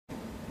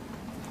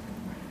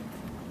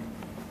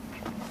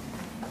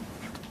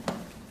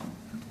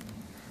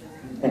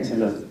Thanks a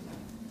lot.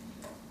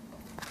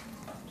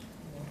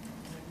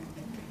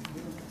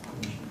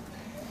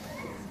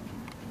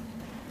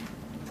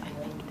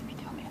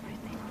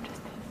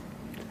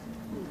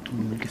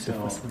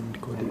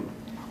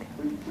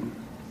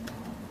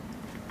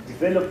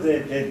 Developed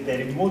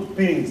the remote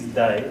peering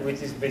Jedi,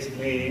 which is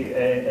basically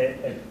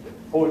a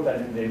portal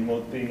in the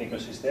remote peering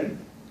ecosystem.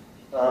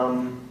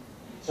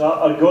 So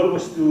our goal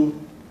was to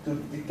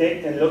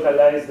detect and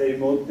localize the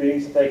remote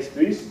peering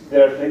IXPs.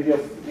 There are plenty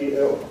of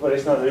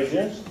operational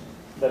regions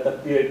that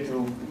appear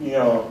to,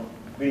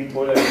 be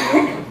polar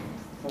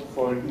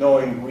for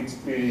knowing which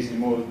peer is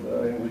remote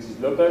and which is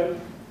local.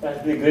 There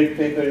has been a great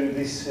paper in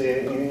this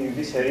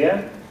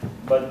area,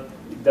 but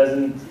it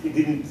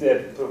didn't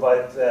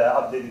provide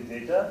updated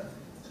data,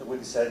 so we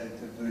decided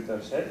to do it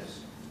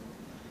ourselves.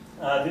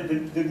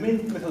 The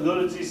main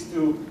methodology is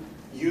to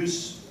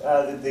use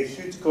the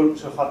huge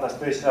corpus of Atlas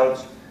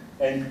traceroutes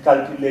and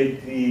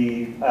calculate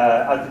the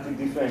altitude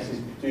differences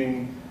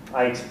between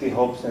IXP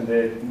hops and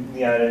the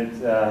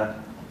near-end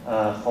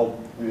hop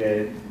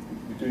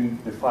between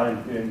the far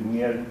end peer and the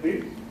near-end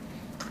peer.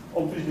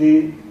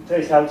 Obviously,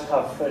 traceouts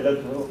have a lot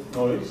of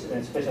noise,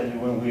 and especially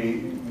when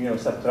we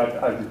subtract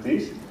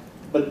RTTs.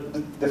 But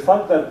the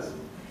fact that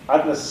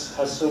Atlas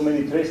has so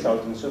many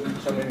traceouts and so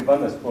many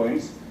vantage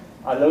points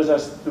allows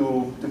us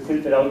to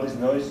filter out this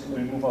noise,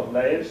 remove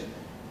outliers.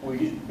 We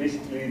use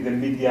basically the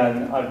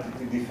median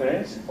RTT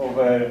difference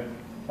over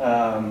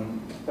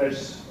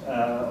pairs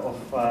of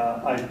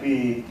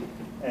IP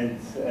and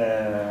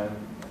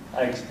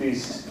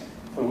IXPs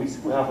for which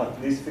we have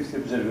at least 50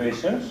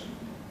 observations.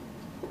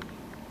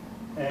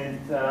 And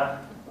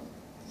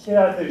here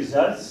are the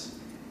results,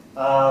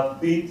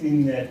 beat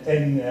in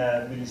 10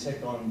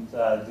 millisecond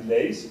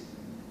delays.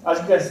 As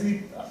you can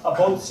see,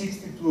 about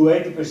 60 to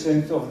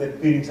 80% of the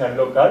peerings are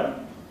local,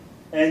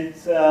 and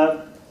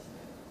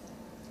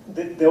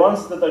the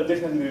ones that are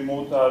definitely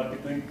remote are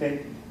between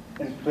 10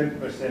 and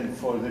 20%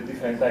 for the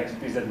different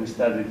IXPs that we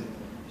studied.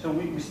 So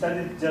we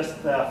studied just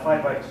 5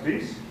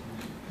 IXPs,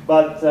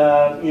 but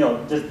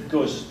just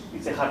because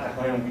it's a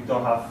hackathon and we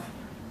don't have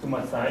too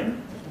much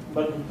time,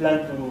 but we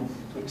plan to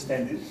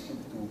extend it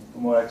to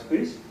more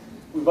IXPs.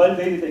 We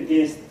validated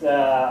against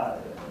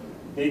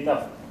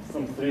data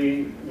from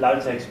 3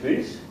 large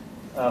IXPs,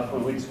 for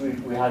which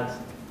we had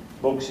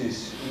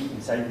boxes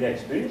inside the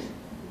IXPs,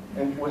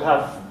 and we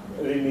have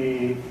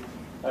really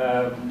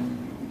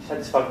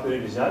satisfactory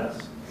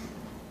results.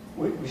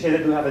 We say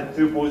that we have a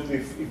true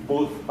positive if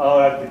both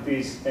our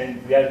RTTs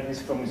and the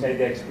RTTs from inside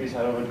the IXPs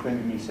are over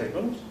 20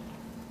 milliseconds.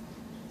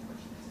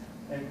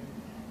 And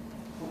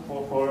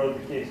for all the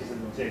cases that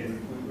we checked,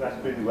 we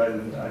have pretty well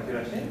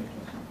accuracy.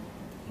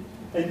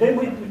 And then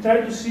we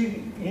try to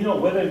see,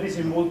 whether these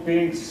remote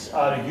peerings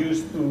are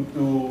used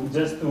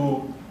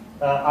to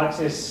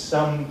access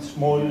some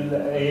small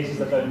ASs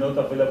that are not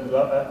available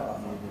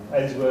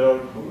elsewhere or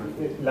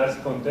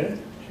large content.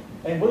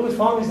 And what we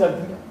found is that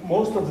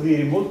most of the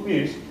remote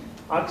peers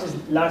access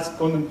large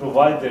content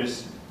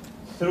providers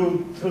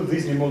through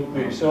these remote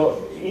peers.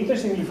 So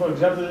interestingly, for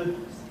example,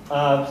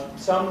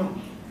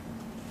 some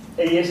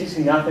ASs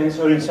in Athens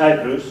or in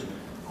Cyprus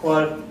who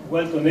are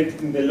well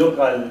connected in the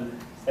local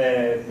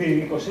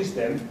peering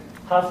ecosystem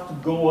have to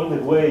go all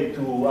the way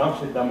to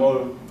Amsterdam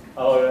or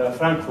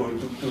Frankfurt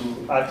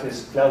to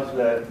access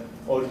Cloudflare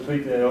or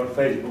Twitter or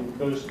Facebook,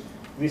 because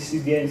these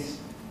CDNs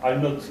are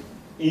not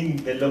in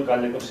the local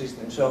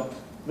ecosystem. So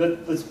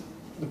that's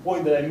the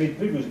point that I made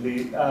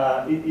previously.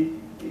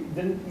 It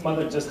doesn't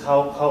matter just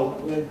how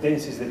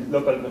dense is the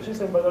local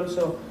ecosystem, but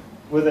also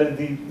whether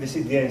the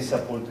CDN is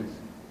supported.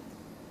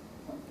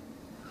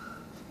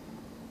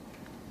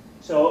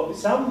 So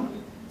some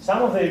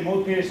of the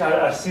remote peers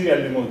are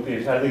serial remote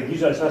peers, are the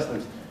usual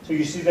suspects. So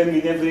you see them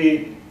in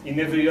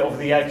every of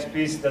the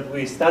IXPs that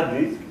we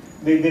studied.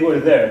 They were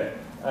there,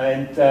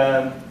 and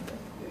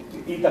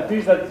it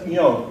appears that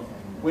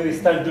when they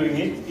start doing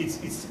it,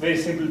 it's very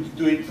simple to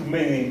do it to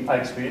many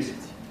IXPs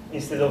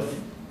instead of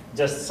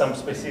just some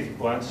specific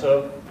ones.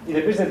 So it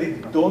appears that they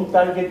don't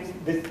target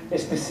a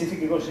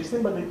specific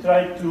ecosystem, but they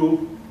try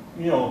to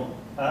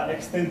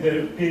extend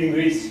their peering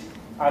reach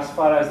as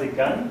far as they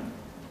can,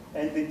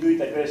 and they do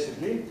it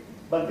aggressively.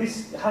 But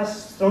this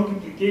has strong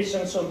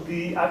implications on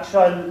the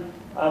actual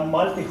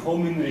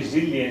multi-homing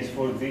resilience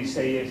for these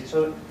AES.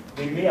 So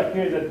they may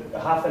appear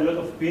that have a lot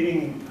of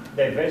peering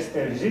diversity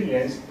and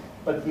resilience,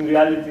 but in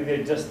reality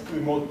they're just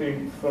remote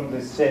peering from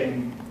the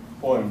same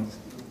point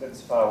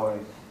that's far away.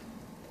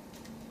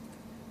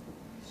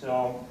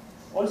 So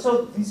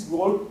also this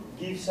work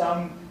gives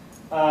some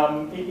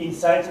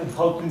insights on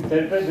how to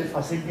interpret the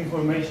facility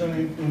information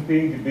in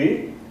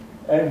PeeringDB.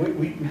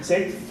 We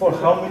checked for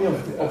how many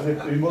of the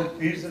remote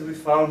peers that we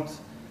found,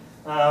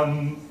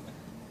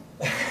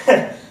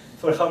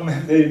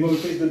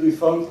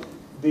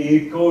 they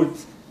record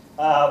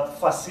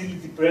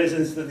facility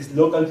presence that is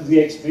local to the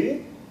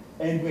IXP,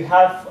 and we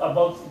have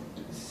about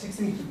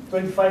 16 to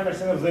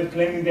 25% of them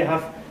claiming they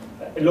have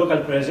a local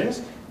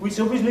presence, which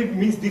obviously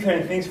means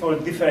different things for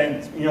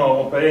different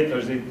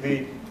operators.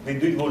 They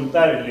do it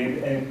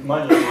voluntarily and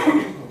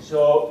manually.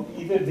 So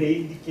either they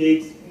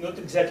indicate not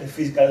exactly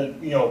physical,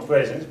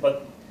 presence,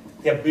 but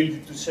the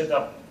ability to set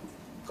up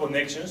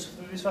connections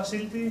through this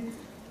facility,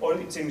 or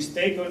it's a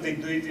mistake, or they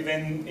do it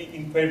even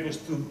in purpose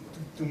to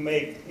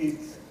make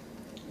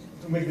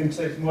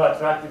themselves more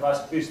attractive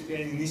as peers and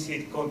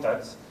initiate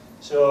contacts.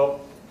 So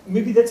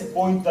maybe that's a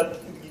point that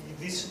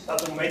these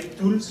automated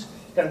tools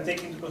can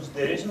take into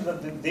consideration,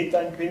 that the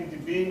data in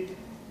PNDB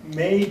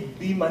may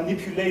be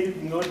manipulated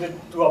in order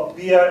to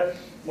appear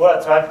more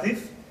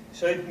attractive.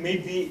 So it may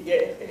be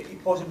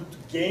possible to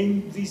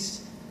game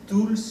these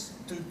tools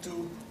to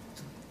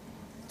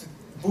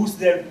boost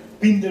their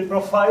Tinder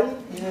profile.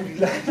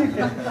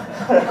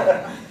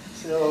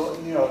 So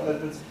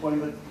that's the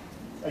point that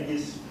I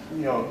guess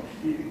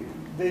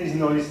there is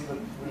noise that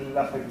will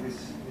affect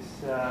these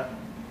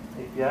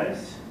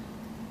APIs.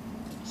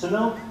 So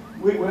now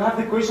we have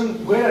the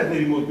question: where are the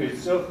remote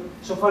peers? So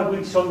far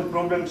we solved the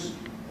problems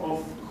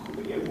of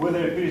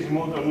whether a peer is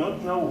remote or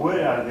not. Now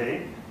where are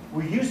they?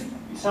 We used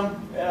some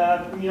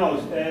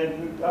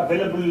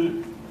available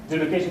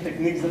geolocation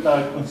techniques that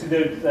are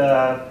considered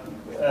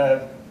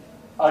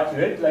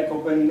accurate, like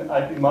Open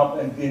IP Map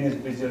and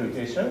DNS-based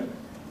geolocation.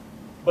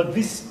 But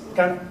this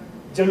can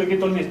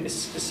geolocate only a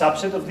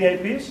subset of the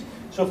IPs.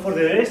 So for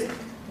the rest,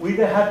 we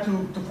either had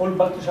to fall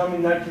back to some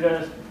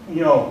inaccurate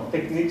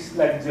techniques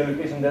like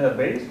geolocation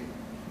database.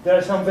 There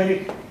are some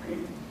very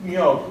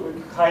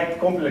high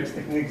complex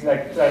techniques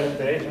like trial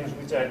iterations,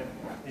 which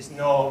is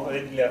no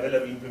readily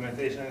available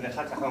implementation, and the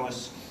hackathon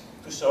was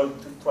too solid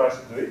for us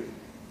to do it.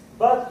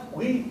 But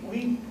we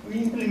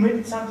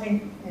implemented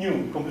something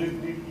new,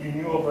 completely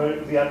new over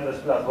the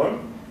Atlas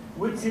platform,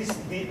 which is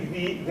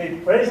the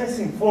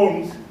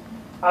presence-informed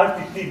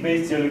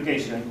RTT-based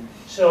geolocation.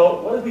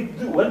 So what we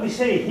do, what we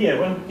say here,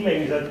 what we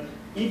claim is that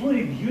if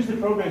we reduce the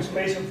problem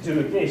space of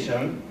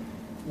geolocation,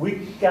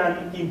 we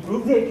can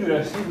improve the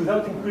accuracy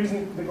without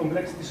increasing the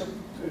complexity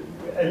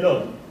a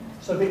lot.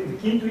 So the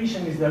key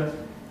intuition is that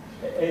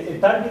a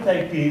target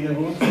IP that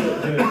we want to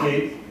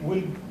geolocate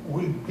will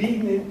be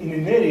in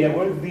an area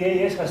where the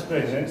AES has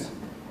presence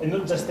and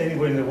not just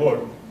anywhere in the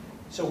world.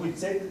 So we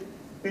check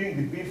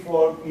PNDB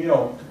for,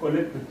 to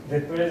collect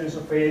the presence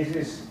of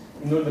AES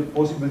in all the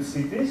possible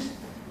cities.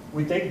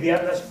 We take the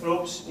Atlas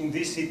probes in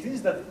these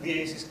cities that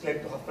the AES claim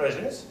to have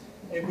presence,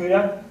 and we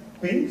run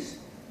pings,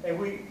 and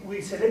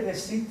we select a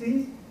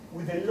city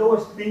with the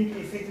lowest ping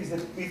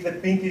if the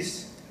ping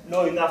is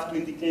low enough to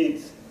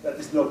indicate that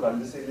it's local,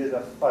 let's say less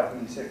than 5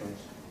 milliseconds.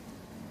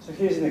 So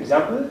here's an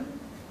example.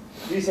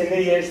 This is an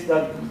AES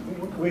that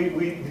we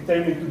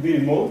determined to be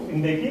remote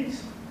in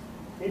decades.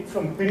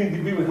 From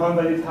PNDB we found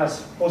that it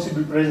has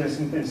possible presence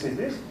in 10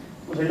 cities.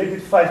 We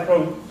selected 5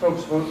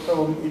 probes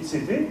from each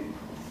city,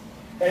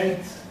 and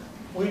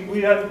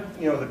we ran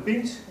the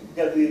pings, we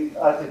got the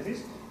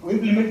RTTs. We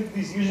implemented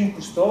this using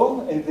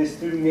Cousteau and the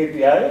streaming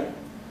API.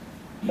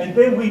 And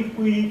then we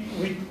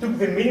took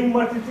the minimum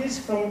RTTs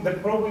from the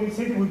probe in each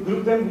city, we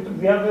grouped them, we took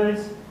the average,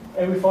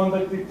 and we found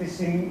that it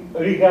is in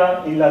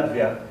Riga, in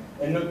Latvia.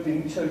 And not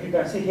in, so you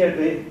can see here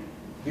the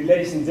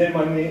delays in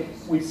Germany,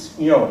 which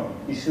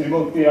is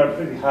remote peer are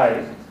pretty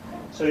high.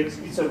 So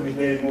it's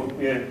obviously a remote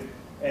peer,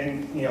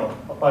 and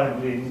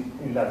apparently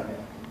in Latvia,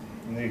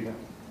 in Riga.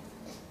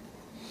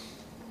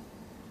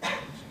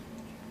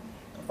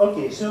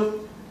 Okay,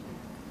 so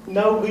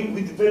now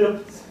we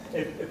developed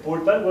a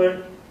portal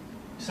where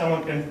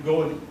someone can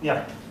go and,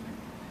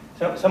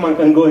 someone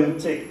can go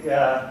and check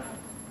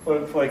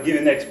for a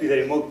given XP the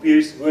remote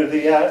peers where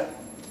they are,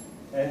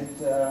 and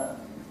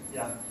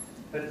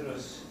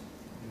Petros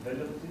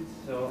developed it,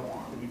 so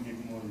we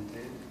give more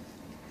detail.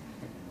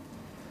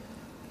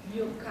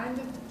 You kind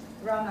of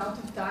run out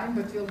of time,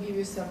 but we'll give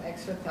you some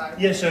extra time.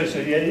 Yeah, sure.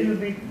 Yeah, it will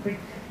be quick.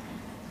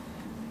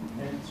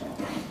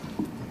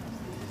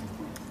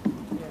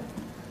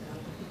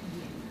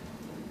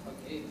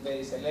 Okay, there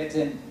is a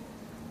legend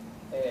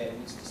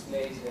which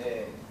displays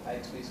the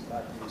IXP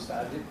that we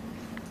started,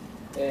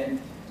 and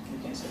you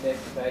can select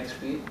the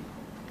IXP,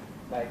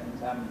 like in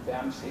some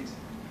BAM sheets,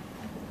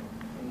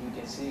 and you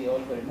can see all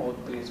the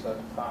remote peers that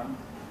we found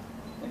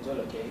and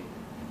geolocate.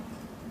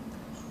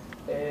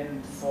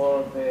 And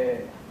for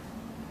the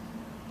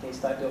case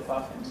study of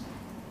Athens,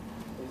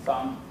 we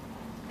found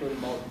 2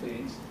 remote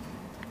peers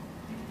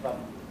that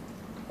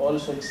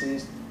also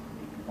exist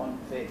on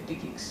the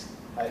TKIX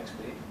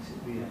IXP.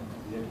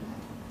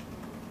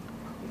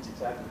 It's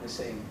exactly the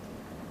same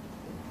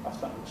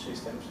after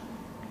systems.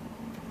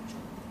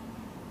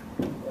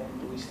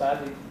 And we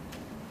studied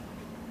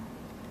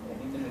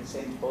an internet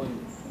exchange point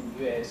in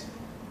the US,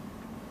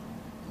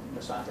 in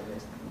Los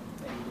Angeles,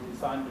 and we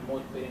found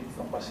remote peering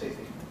from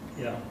Pacific.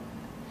 Yeah.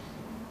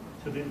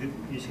 So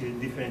you see the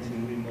difference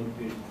in remote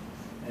peer,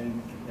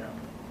 and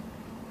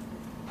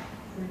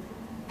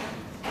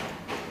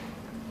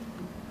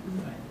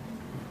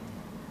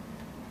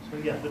So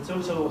that's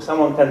also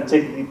someone can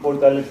check the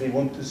portal if they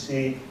want to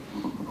see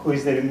who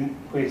is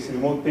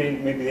remote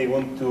peering. Maybe they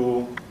want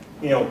to,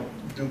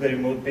 do the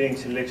remote peering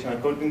selection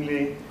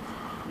accordingly.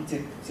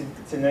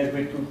 It's a nice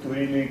way to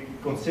really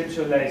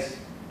conceptualize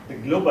the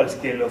global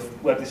scale of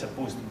what is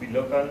supposed to be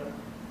local.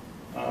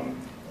 And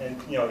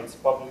it's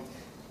public,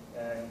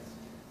 and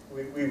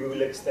we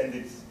will extend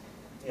it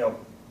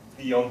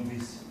beyond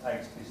these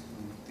IXPs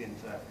to the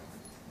entire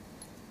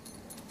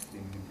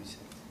thing.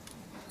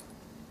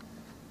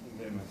 Thank you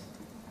very much.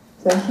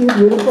 Thank you,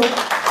 beautiful.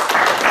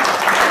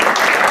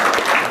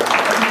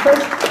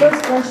 First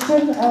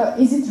question,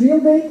 is it real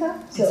data?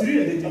 It's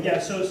real data, yeah.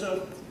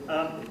 So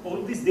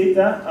all this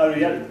data are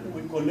real.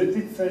 We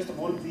collected, first of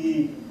all,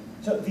 the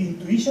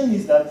intuition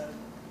is that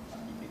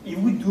if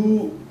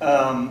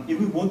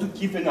we want to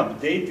keep an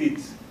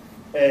updated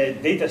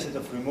data set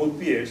of remote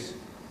peers,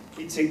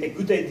 it's a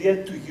good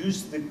idea to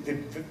use the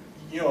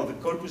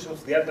corpus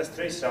of the Atlas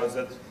trace routes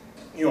that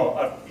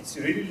it's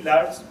really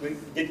large. We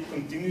get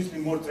continuously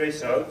more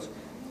trace routes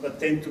that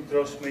tend to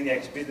cross many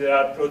IXPs. There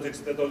are projects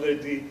that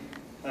already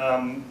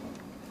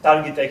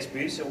target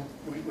IXPs, so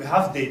we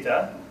have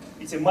data.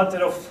 It's a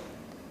matter of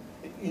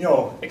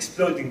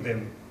exploiting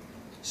them.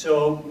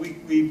 So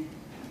we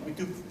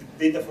took the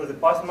data for the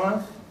past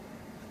month,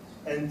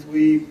 and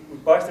we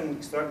parsed and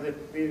extracted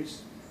the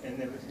peers and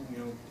everything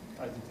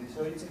added to it.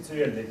 So it's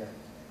real data.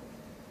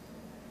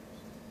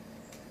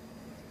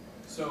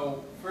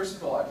 So first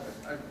of all,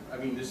 I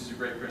mean, this is a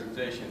great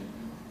presentation.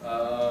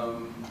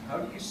 How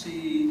do you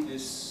see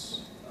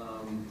this?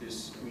 I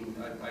mean,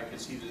 I can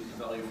see the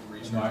value for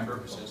research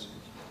purposes.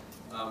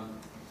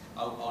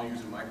 I'll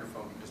use a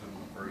microphone because I'm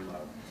very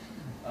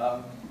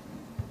loud.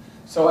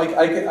 So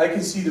I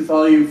can see the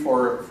value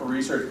for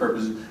research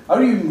purposes. How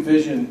do you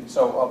envision?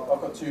 So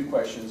I've got two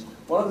questions.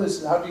 One of this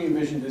is, how do you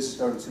envision this is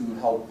going to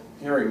help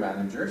peering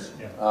managers?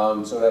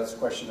 Yeah. So that's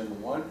question number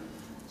one.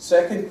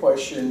 Second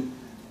question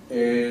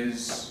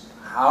is,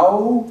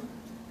 how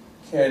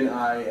can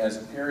I, as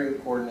a peering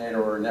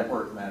coordinator or a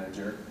network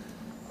manager,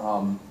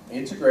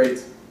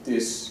 integrate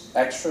this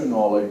extra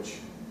knowledge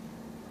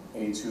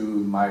into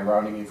my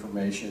routing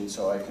information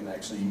so I can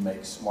actually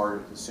make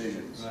smarter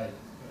decisions? Right.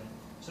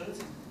 So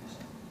it's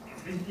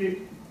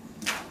basically,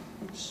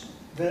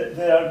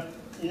 there are,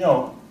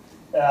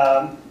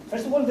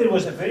 first of all, there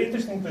was a very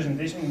interesting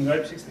presentation in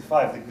RIPE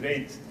 65, the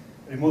great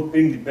remote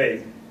peering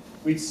debate,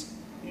 which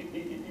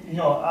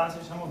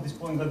answers some of these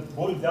points that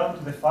boil down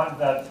to the fact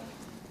that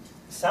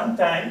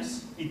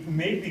sometimes it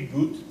may be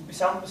good,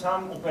 some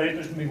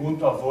operators may want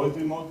to avoid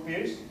remote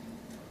peers,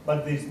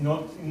 but there's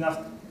not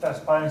enough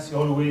transparency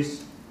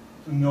always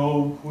to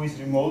know who is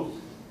remote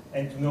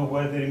and to know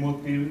where the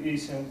remote peer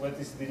is and what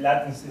is the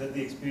latency that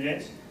they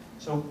experience.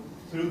 So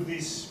through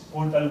this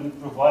portal we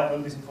provide all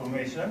this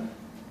information.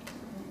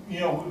 We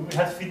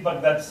had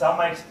feedback that some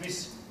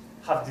IXPs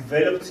have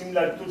developed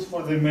similar tools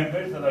for their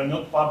members that are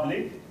not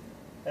public.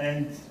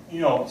 And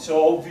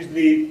so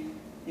obviously,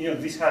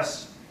 this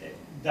has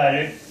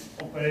direct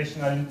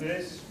operational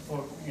interest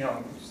for,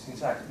 since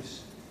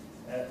IXPs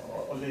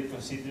already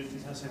considered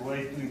this as a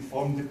way to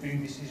inform the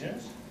peering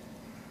decisions.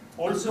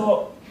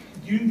 Also,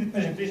 during the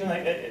presentation,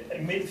 I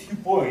made a few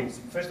points.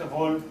 First of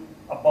all,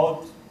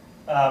 about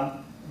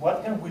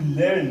what can we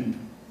learn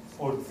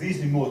for these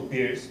remote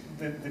peers,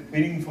 the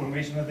peering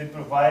information that they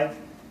provide,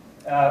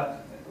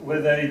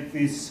 whether it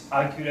is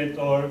accurate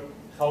or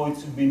how it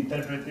should be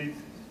interpreted.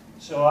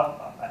 So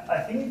I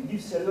think it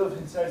gives a lot of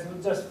insights,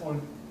 not just for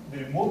the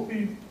remote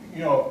peer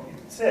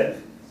itself,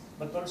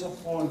 but also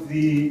for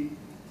the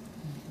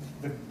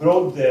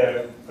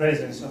broader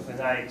presence of an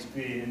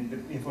IXP and the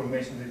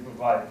information they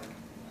provide.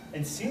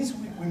 And since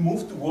we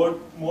move toward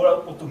more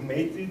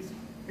automated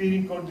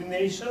peering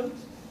coordination,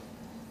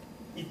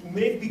 it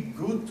may be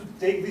good to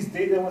take this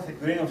data with a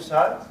grain of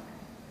salt,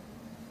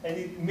 and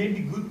it may be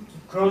good to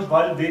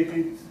cross-validate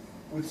it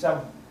with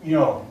some,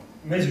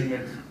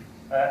 measurements,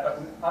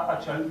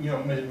 actual,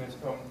 measurements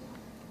from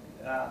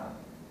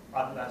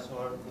Atlas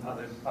or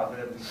other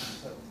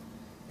applications that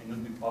may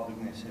not be public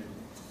necessarily.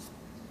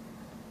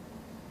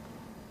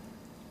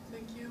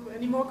 Thank you.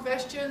 Any more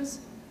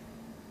questions?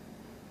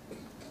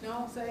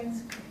 No,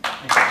 thanks.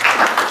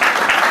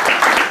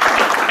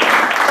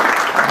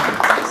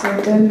 So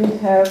then we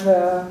have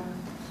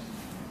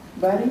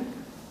Barry,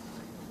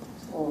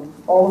 or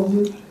all of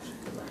you.